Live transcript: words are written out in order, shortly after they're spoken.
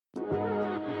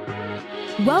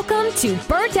Welcome to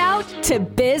Burnt Out to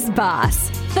Biz Boss,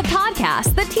 the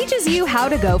podcast that teaches you how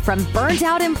to go from burnt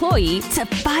out employee to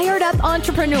fired up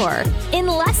entrepreneur in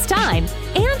less time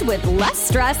and with less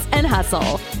stress and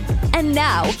hustle. And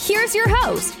now, here's your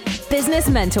host, business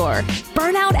mentor,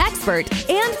 burnout expert,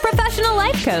 and professional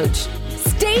life coach,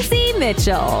 Stacie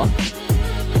Mitchell.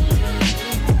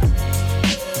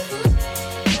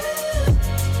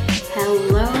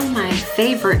 Hello, my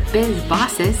favorite biz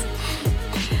bosses.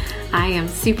 I am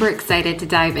super excited to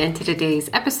dive into today's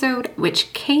episode,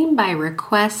 which came by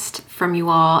request from you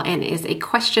all and is a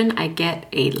question I get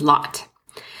a lot.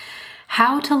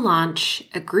 How to launch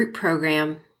a group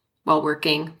program while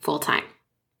working full-time.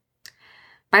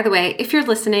 By the way, if you're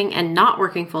listening and not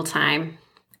working full-time,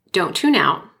 don't tune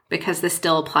out because this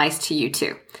still applies to you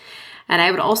too. And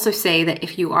I would also say that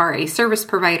if you are a service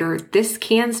provider, this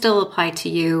can still apply to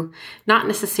you, not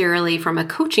necessarily from a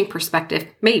coaching perspective,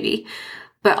 maybe,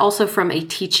 but also from a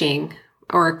teaching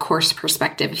or a course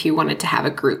perspective if you wanted to have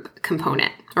a group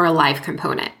component or a live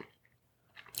component.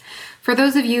 For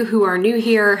those of you who are new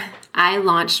here, I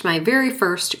launched my very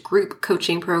first group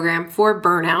coaching program for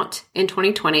burnout in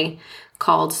 2020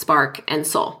 called Spark and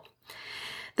Soul.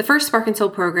 The first Spark and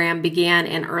Soul program began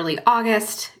in early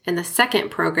August, and the second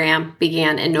program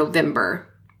began in November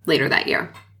later that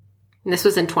year. And this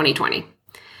was in 2020.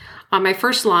 On my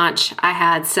first launch, I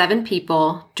had 7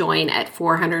 people join at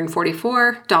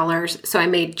 $444, so I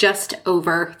made just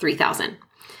over $3,000.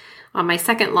 On my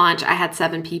second launch, I had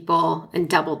 7 people and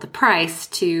doubled the price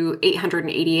to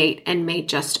 $888 and made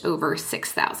just over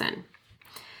 $6,000.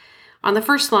 On the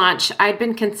first launch, I'd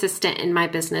been consistent in my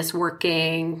business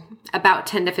working about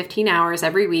 10 to 15 hours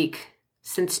every week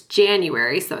since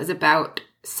January, so it was about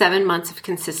 7 months of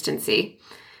consistency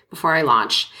before I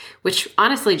launched, which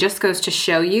honestly just goes to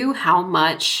show you how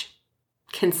much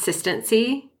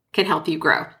consistency can help you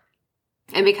grow.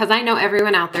 And because I know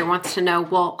everyone out there wants to know,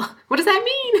 well, what does that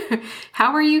mean?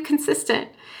 How are you consistent?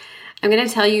 I'm going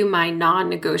to tell you my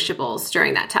non-negotiables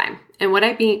during that time. And what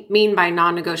I mean by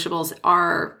non-negotiables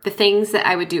are the things that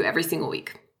I would do every single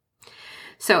week.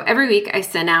 So every week I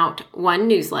sent out one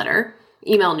newsletter,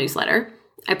 email newsletter.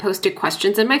 I posted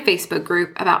questions in my Facebook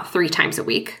group about 3 times a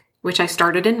week, which I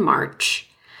started in March.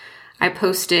 I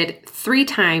posted 3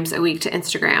 times a week to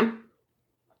Instagram,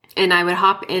 and I would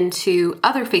hop into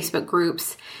other Facebook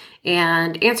groups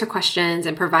and answer questions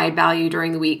and provide value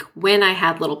during the week when I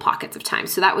had little pockets of time.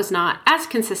 So that was not as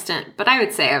consistent, but I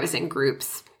would say I was in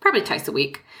groups probably twice a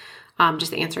week,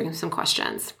 just answering some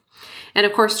questions. And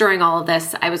of course, during all of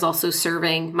this, I was also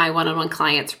serving my one-on-one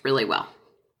clients really well.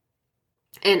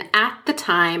 And at the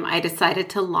time I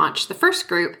decided to launch the first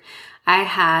group, I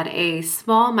had a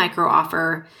small micro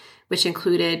offer, which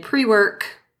included pre-work,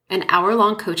 an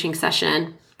hour-long coaching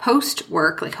session,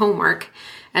 post-work, like homework,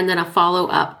 and then a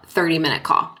follow-up 30-minute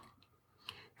call.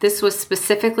 This was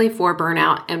specifically for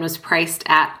burnout and was priced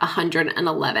at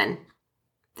 $111.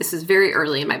 This was very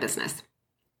early in my business.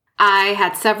 I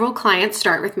had several clients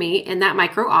start with me in that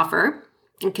micro offer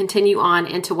and continue on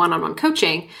into one-on-one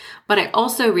coaching, but I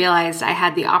also realized I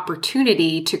had the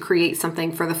opportunity to create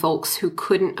something for the folks who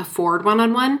couldn't afford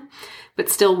one-on-one, but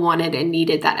still wanted and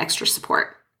needed that extra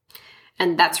support.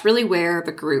 And that's really where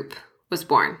the group was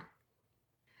born.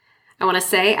 I want to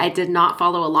say I did not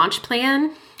follow a launch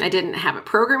plan. I didn't have a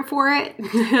program for it.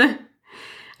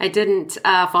 I didn't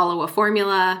follow a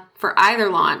formula for either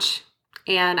launch.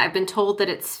 And I've been told that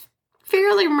it's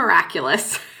fairly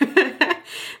miraculous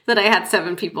that I had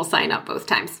 7 people sign up both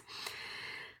times.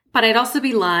 But I'd also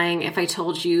be lying if I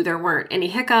told you there weren't any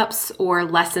hiccups or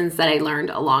lessons that I learned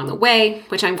along the way,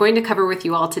 which I'm going to cover with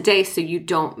you all today so you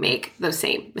don't make those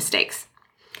same mistakes.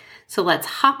 So let's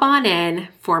hop on in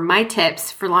for my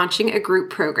tips for launching a group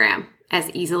program as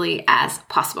easily as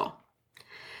possible.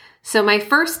 So my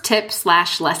first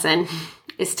tip/lesson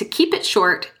is to keep it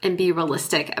short and be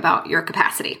realistic about your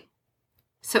capacity.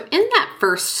 So in that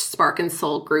first Spark and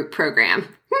Soul group program,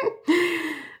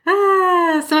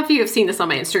 some of you have seen this on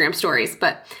my Instagram stories,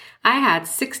 but I had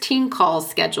 16 calls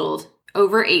scheduled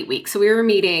over 8 weeks. So we were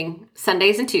meeting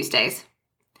Sundays and Tuesdays.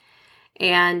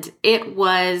 And it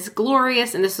was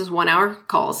glorious. And this was 1-hour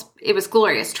calls. It was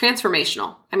glorious,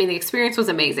 transformational. I mean, the experience was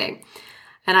amazing.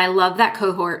 And I love that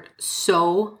cohort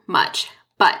so much.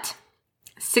 But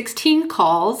 16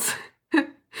 calls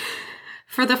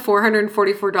for the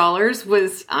 $444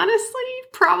 was honestly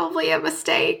probably a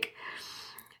mistake.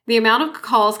 The amount of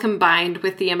calls combined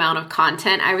with the amount of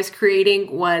content I was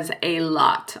creating was a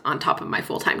lot on top of my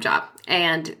full-time job.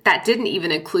 And that didn't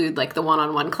even include like the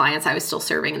one-on-one clients I was still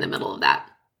serving in the middle of that.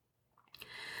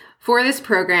 For this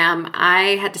program,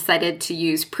 I had decided to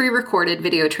use pre-recorded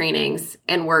video trainings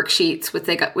and worksheets,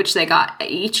 which they got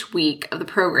each week of the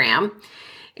program.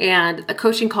 And the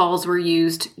coaching calls were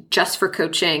used just for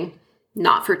coaching,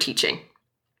 not for teaching.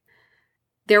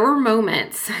 There were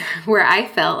moments where I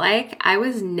felt like I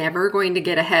was never going to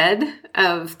get ahead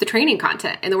of the training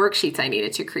content and the worksheets I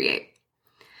needed to create.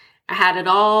 I had it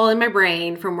all in my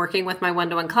brain from working with my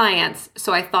one-to-one clients,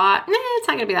 so I thought, it's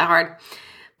not going to be that hard.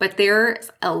 But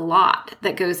there's a lot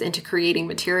that goes into creating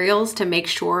materials to make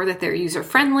sure that they're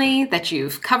user-friendly, that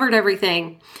you've covered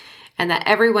everything, and that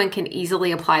everyone can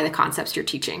easily apply the concepts you're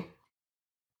teaching.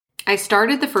 I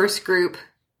started the first group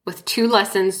with 2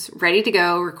 lessons ready to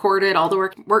go, recorded, all the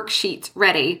worksheets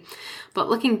ready. But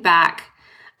looking back,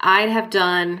 I'd have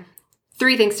done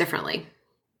 3 things differently.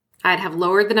 I'd have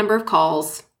lowered the number of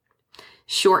calls,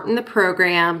 shortened the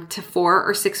program to 4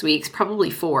 or 6 weeks, probably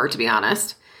 4 to be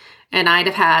honest, and I'd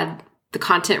have had the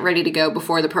content ready to go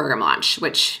before the program launch,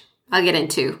 which I'll get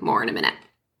into more in a minute.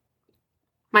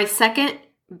 My second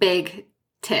big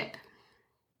tip,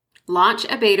 launch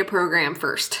a beta program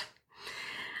first.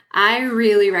 I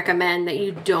really recommend that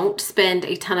you don't spend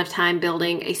a ton of time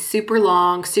building a super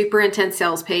long, super intense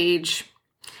sales page,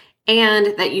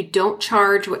 and that you don't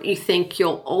charge what you think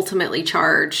you'll ultimately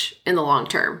charge in the long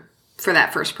term for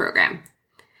that first program.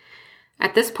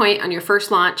 At this point on your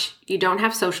first launch, you don't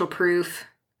have social proof.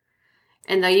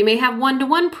 And though you may have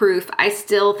one-to-one proof, I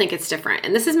still think it's different.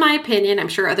 And this is my opinion. I'm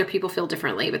sure other people feel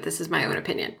differently, but this is my own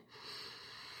opinion.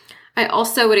 I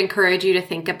also would encourage you to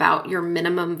think about your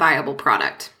minimum viable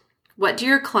product. What do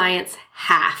your clients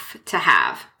have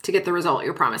to get the result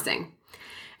you're promising?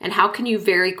 And how can you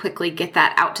very quickly get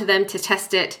that out to them to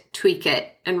test it, tweak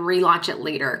it, and relaunch it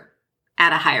later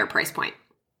at a higher price point?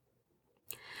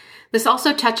 This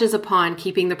also touches upon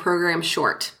keeping the program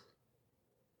short.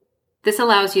 This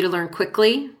allows you to learn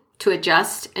quickly, to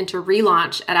adjust, and to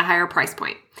relaunch at a higher price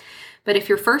point. But if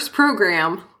your first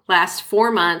program lasts 4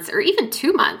 months or even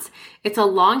 2 months, it's a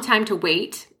long time to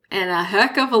wait and a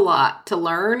heck of a lot to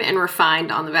learn and refine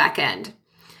on the back end.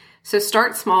 So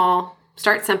start small,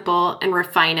 start simple, and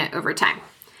refine it over time.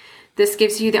 This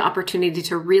gives you the opportunity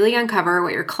to really uncover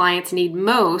what your clients need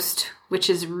most, which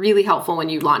is really helpful when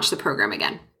you launch the program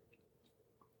again.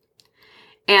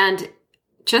 And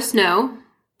just know,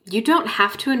 you don't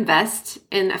have to invest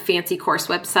in a fancy course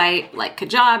website like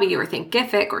Kajabi or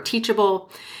Thinkific or Teachable.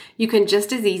 You can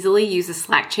just as easily use a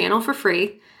Slack channel for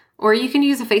free, or you can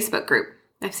use a Facebook group.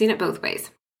 I've seen it both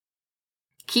ways.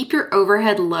 Keep your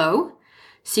overhead low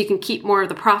so you can keep more of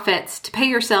the profits to pay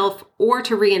yourself or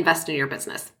to reinvest in your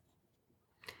business.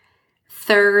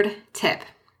 Third tip,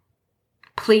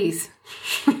 please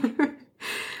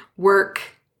work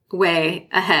way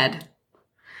ahead.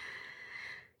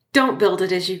 Don't build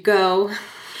it as you go.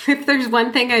 If there's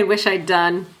one thing I wish I'd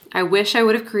done, I wish I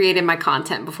would have created my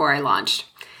content before I launched.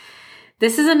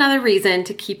 This is another reason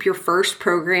to keep your first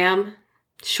program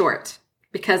short,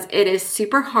 because it is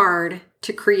super hard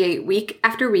to create week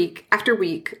after week after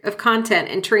week of content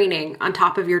and training on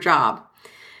top of your job,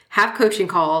 have coaching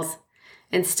calls,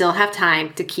 and still have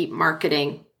time to keep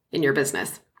marketing in your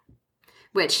business,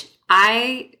 which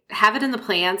I have it in the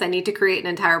plans. I need to create an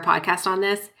entire podcast on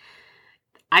this.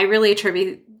 I really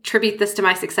attribute this to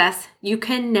my success. You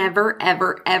can never,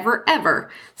 ever, ever, ever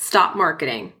stop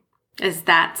marketing, as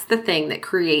that's the thing that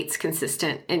creates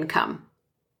consistent income.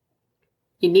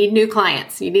 You need new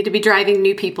clients. You need to be driving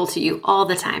new people to you all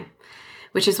the time,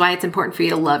 which is why it's important for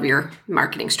you to love your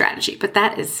marketing strategy. But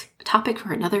that is a topic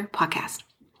for another podcast.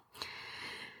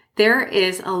 There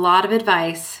is a lot of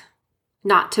advice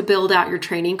not to build out your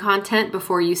training content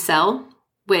before you sell,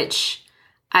 which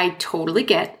I totally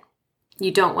get. You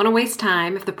don't want to waste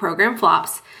time if the program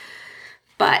flops.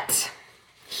 But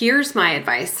here's my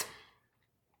advice.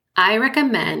 I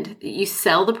recommend that you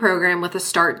sell the program with a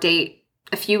start date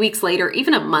a few weeks later,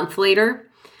 even a month later,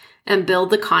 and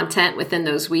build the content within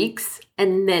those weeks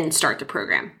and then start the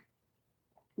program.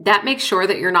 That makes sure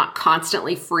that you're not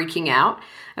constantly freaking out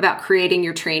about creating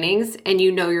your trainings and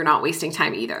you know you're not wasting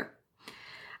time either.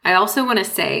 I also want to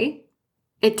say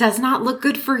it does not look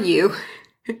good for you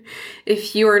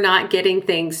if you are not getting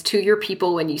things to your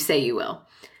people when you say you will.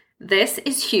 This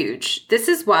is huge. This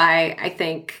is why I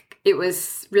think it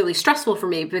was really stressful for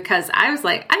me, because I was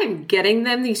like, I am getting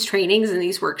them these trainings and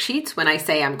these worksheets when I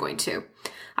say I'm going to.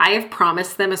 I have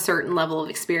promised them a certain level of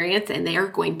experience and they are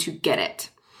going to get it.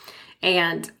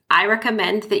 And I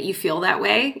recommend that you feel that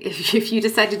way. If you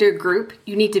decide to do a group,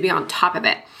 you need to be on top of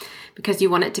it because you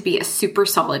want it to be a super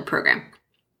solid program.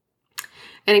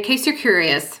 And in case you're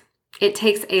curious, it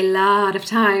takes a lot of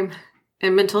time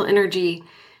and mental energy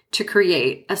to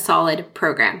create a solid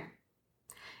program.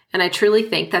 And I truly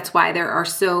think that's why there are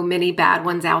so many bad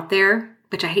ones out there,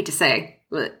 which I hate to say,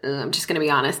 but I'm just going to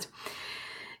be honest.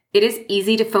 It is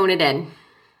easy to phone it in.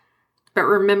 But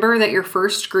remember that your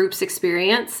first group's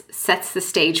experience sets the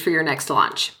stage for your next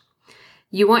launch.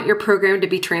 You want your program to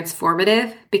be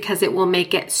transformative because it will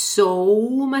make it so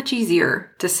much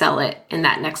easier to sell it in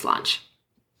that next launch.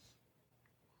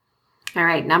 All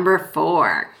right, number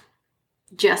 4.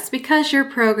 Just because your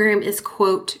program is,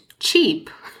 quote, cheap,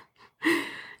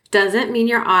 doesn't mean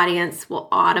your audience will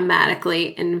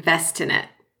automatically invest in it.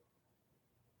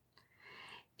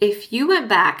 If you went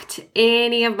back to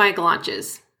any of my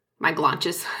launches,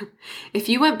 if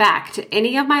you went back to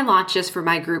any of my launches for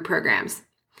my group programs,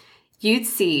 you'd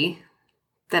see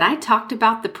that I talked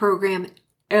about the program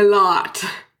a lot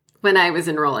when I was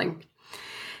enrolling.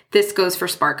 This goes for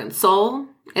Spark and Soul.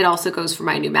 It also goes for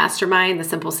my new mastermind, the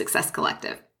Simple Success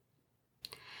Collective.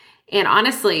 And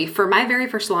honestly, for my very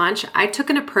first launch, I took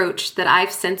an approach that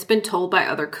I've since been told by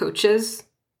other coaches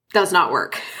does not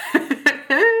work.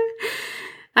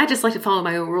 I just like to follow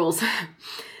my own rules.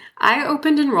 I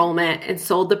opened enrollment and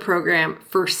sold the program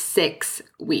for 6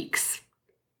 weeks.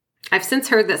 I've since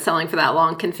heard that selling for that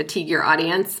long can fatigue your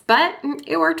audience, but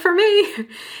it worked for me.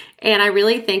 And I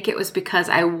really think it was because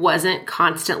I wasn't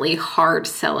constantly hard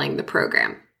selling the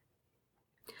program.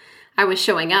 I was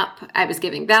showing up, I was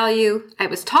giving value, I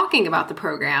was talking about the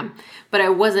program, but I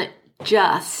wasn't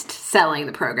just selling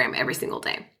the program every single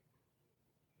day.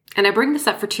 And I bring this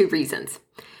up for 2 reasons.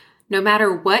 No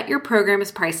matter what your program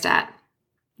is priced at,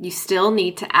 you still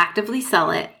need to actively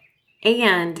sell it,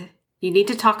 and you need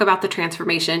to talk about the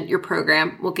transformation your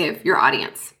program will give your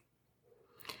audience.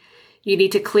 You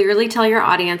need to clearly tell your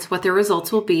audience what their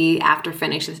results will be after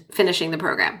finishing the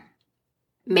program.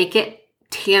 Make it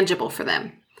tangible for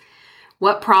them.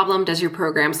 What problem does your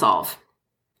program solve?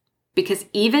 Because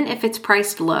even if it's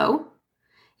priced low,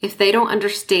 if they don't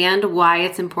understand why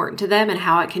it's important to them and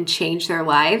how it can change their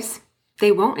lives,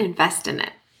 they won't invest in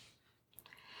it.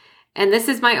 And this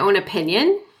is my own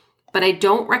opinion, but I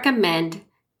don't recommend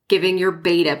giving your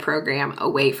beta program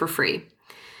away for free.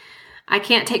 I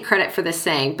can't take credit for this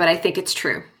saying, but I think it's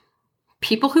true.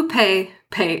 People who pay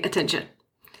attention.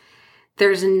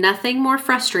 There's nothing more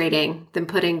frustrating than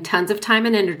putting tons of time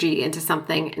and energy into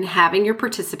something and having your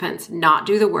participants not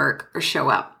do the work or show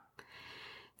up.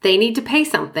 They need to pay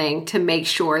something to make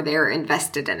sure they're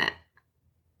invested in it.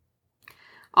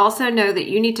 Also know that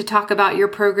you need to talk about your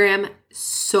program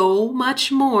so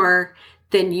much more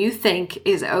than you think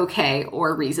is okay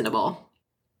or reasonable.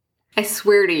 I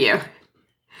swear to you,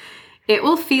 it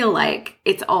will feel like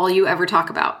it's all you ever talk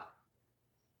about.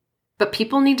 But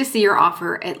people need to see your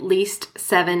offer at least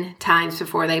 7 times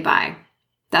before they buy.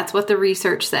 That's what the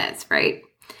research says, right?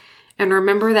 And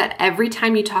remember that every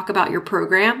time you talk about your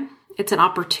program, it's an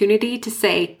opportunity to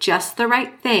say just the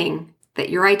right thing that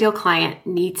your ideal client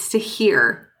needs to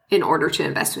hear in order to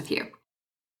invest with you.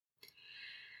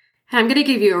 And I'm going to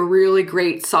give you a really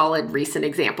great, solid, recent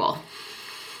example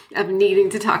of needing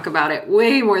to talk about it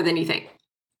way more than you think.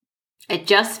 I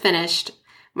just finished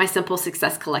my Simple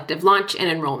Success Collective launch and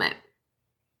enrollment.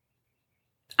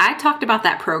 I talked about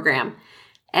that program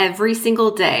every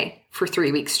single day for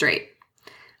 3 weeks straight.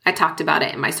 I talked about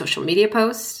it in my social media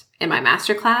posts, in my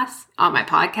masterclass, on my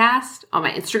podcast, on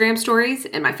my Instagram stories,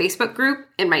 in my Facebook group,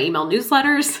 in my email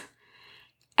newsletters,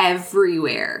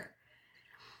 everywhere.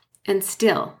 And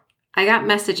still, I got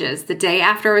messages the day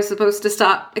after I was supposed to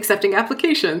stop accepting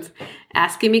applications,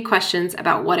 asking me questions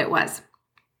about what it was,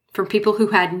 from people who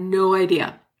had no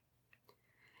idea.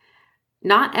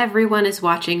 Not everyone is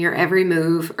watching your every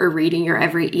move or reading your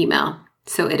every email,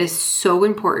 so it is so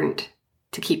important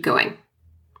to keep going.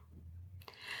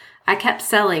 I kept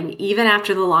selling even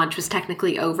after the launch was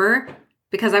technically over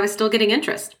because I was still getting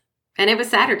interest, and it was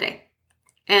Saturday.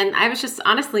 And I was just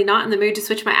honestly not in the mood to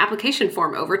switch my application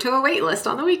form over to a wait list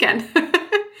on the weekend.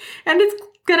 And it's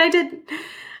good I did,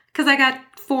 because I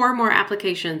got 4 more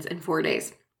applications in 4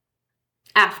 days.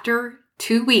 After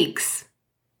 2 weeks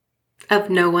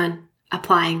of no one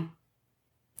applying.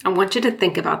 I want you to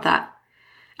think about that.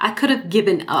 I could have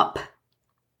given up.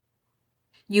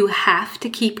 You have to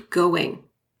keep going.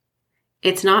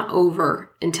 It's not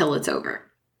over until it's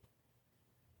over.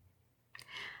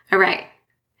 All right,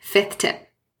 5th tip.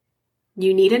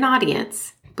 You need an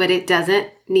audience, but it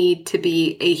doesn't need to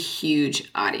be a huge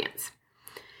audience.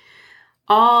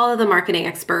 All of the marketing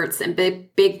experts and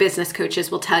big business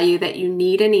coaches will tell you that you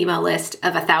need an email list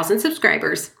of 1,000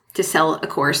 subscribers to sell a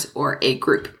course or a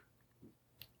group.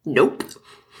 Nope.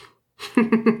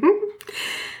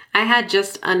 I had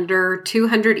just under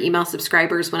 200 email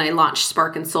subscribers when I launched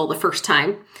Spark and Soul the first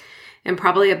time, and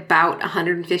probably about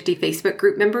 150 Facebook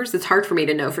group members. It's hard for me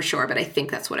to know for sure, but I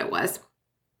think that's what it was.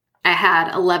 I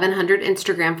had 1,100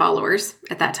 Instagram followers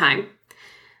at that time.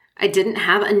 I didn't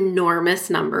have enormous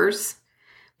numbers,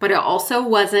 but it also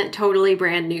wasn't totally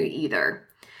brand new either.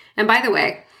 And by the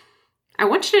way, I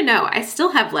want you to know I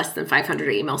still have less than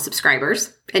 500 email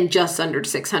subscribers and just under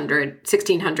 1,600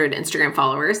 Instagram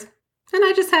followers. And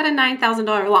I just had a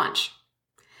 $9,000 launch.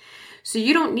 So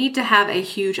you don't need to have a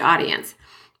huge audience,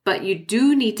 but you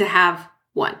do need to have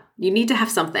one. You need to have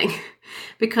something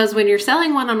because when you're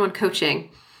selling one-on-one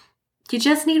coaching, you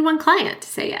just need one client to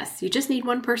say yes. You just need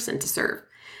one person to serve.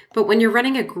 But when you're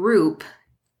running a group,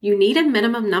 you need a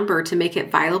minimum number to make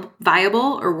it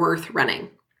viable or worth running.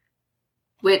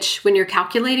 Which, when you're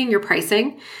calculating your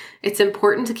pricing, it's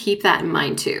important to keep that in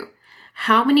mind too.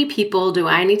 How many people do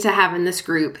I need to have in this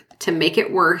group to make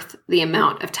it worth the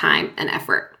amount of time and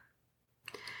effort?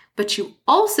 But you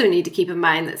also need to keep in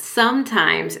mind that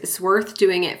sometimes it's worth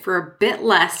doing it for a bit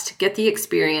less to get the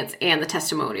experience and the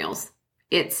testimonials.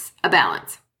 It's a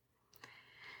balance.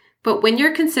 But when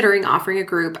you're considering offering a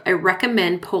group, I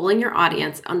recommend polling your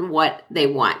audience on what they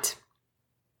want.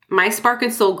 My Spark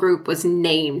and Soul group was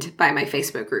named by my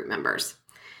Facebook group members.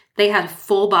 They had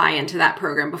full buy-in to that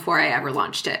program before I ever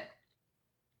launched it.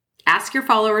 Ask your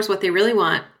followers what they really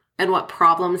want and what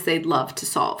problems they'd love to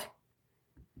solve.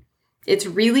 It's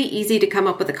really easy to come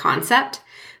up with a concept,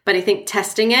 but I think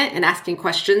testing it and asking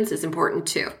questions is important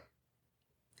too.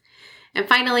 And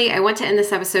finally, I want to end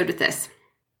this episode with this.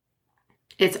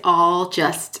 It's all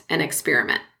just an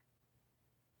experiment.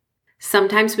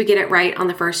 Sometimes we get it right on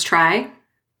the first try.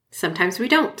 Sometimes we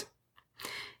don't.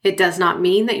 It does not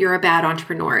mean that you're a bad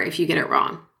entrepreneur if you get it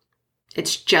wrong.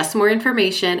 It's just more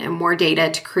information and more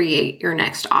data to create your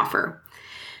next offer.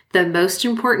 The most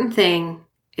important thing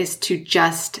is to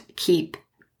just keep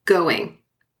going.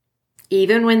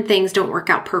 Even when things don't work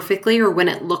out perfectly or when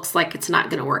it looks like it's not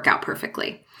going to work out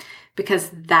perfectly. Because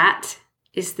that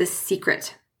is the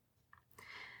secret.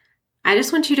 I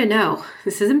just want you to know,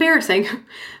 this is embarrassing,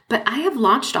 but I have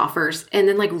launched offers and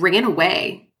then ran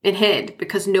away and hid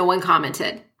because no one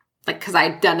commented. Because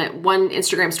I'd done it one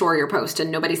Instagram story or post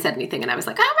and nobody said anything and I was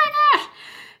like, oh my gosh,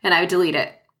 and I would delete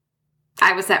it.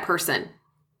 I was that person.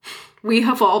 We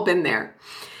have all been there.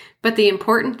 But the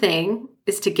important thing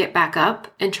is to get back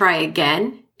up and try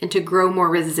again and to grow more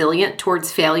resilient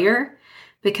towards failure,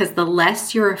 because the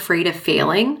less you're afraid of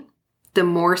failing, the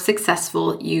more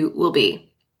successful you will be.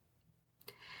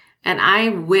 And I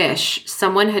wish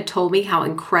someone had told me how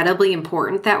incredibly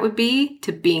important that would be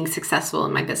to being successful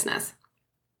in my business.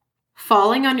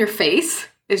 Falling on your face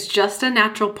is just a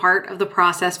natural part of the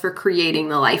process for creating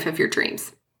the life of your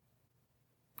dreams.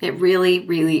 It really,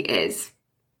 really is.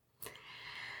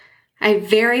 I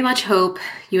very much hope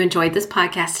you enjoyed this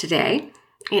podcast today.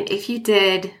 And if you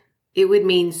did, it would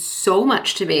mean so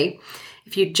much to me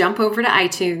if you jump over to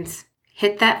iTunes,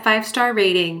 hit that 5-star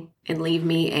rating, and leave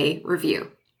me a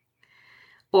review.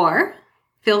 Or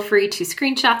feel free to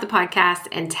screenshot the podcast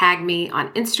and tag me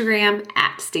on Instagram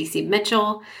 @Stacie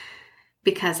Mitchell,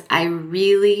 because I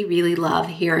really, really love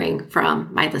hearing from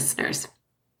my listeners.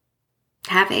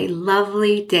 Have a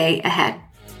lovely day ahead.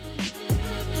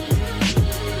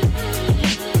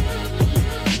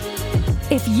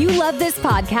 If you love this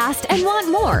podcast and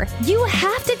want more, you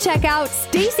have to check out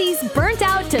Stacie's Burnt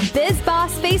Out to Biz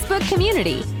Boss Facebook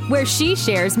community, where she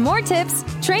shares more tips,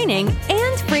 training,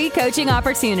 and free coaching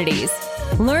opportunities.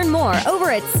 Learn more over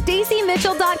at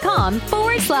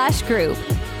staciemitchell.com/group.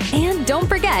 And don't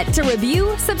forget to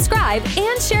review, subscribe,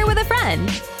 and share with a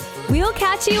friend. We'll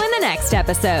catch you in the next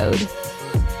episode.